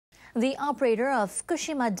The operator of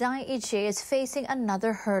Fukushima Daiichi is facing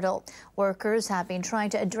another hurdle. Workers have been trying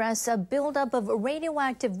to address a buildup of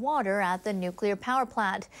radioactive water at the nuclear power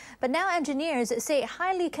plant. But now engineers say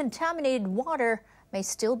highly contaminated water may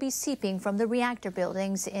still be seeping from the reactor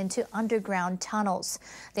buildings into underground tunnels.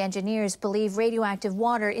 The engineers believe radioactive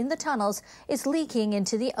water in the tunnels is leaking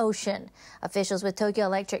into the ocean. Officials with Tokyo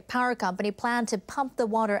Electric Power Company plan to pump the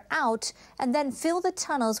water out and then fill the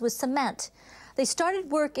tunnels with cement. They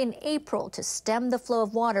started work in April to stem the flow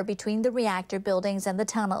of water between the reactor buildings and the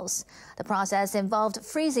tunnels. The process involved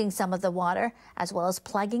freezing some of the water, as well as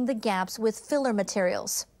plugging the gaps with filler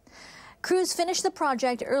materials. Crews finished the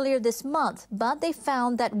project earlier this month, but they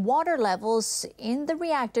found that water levels in the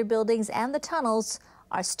reactor buildings and the tunnels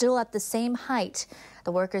are still at the same height.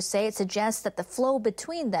 The workers say it suggests that the flow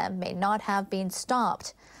between them may not have been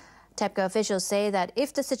stopped. TEPCO officials say that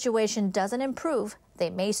if the situation doesn't improve, they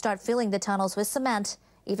may start filling the tunnels with cement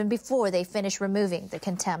even before they finish removing the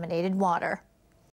contaminated water.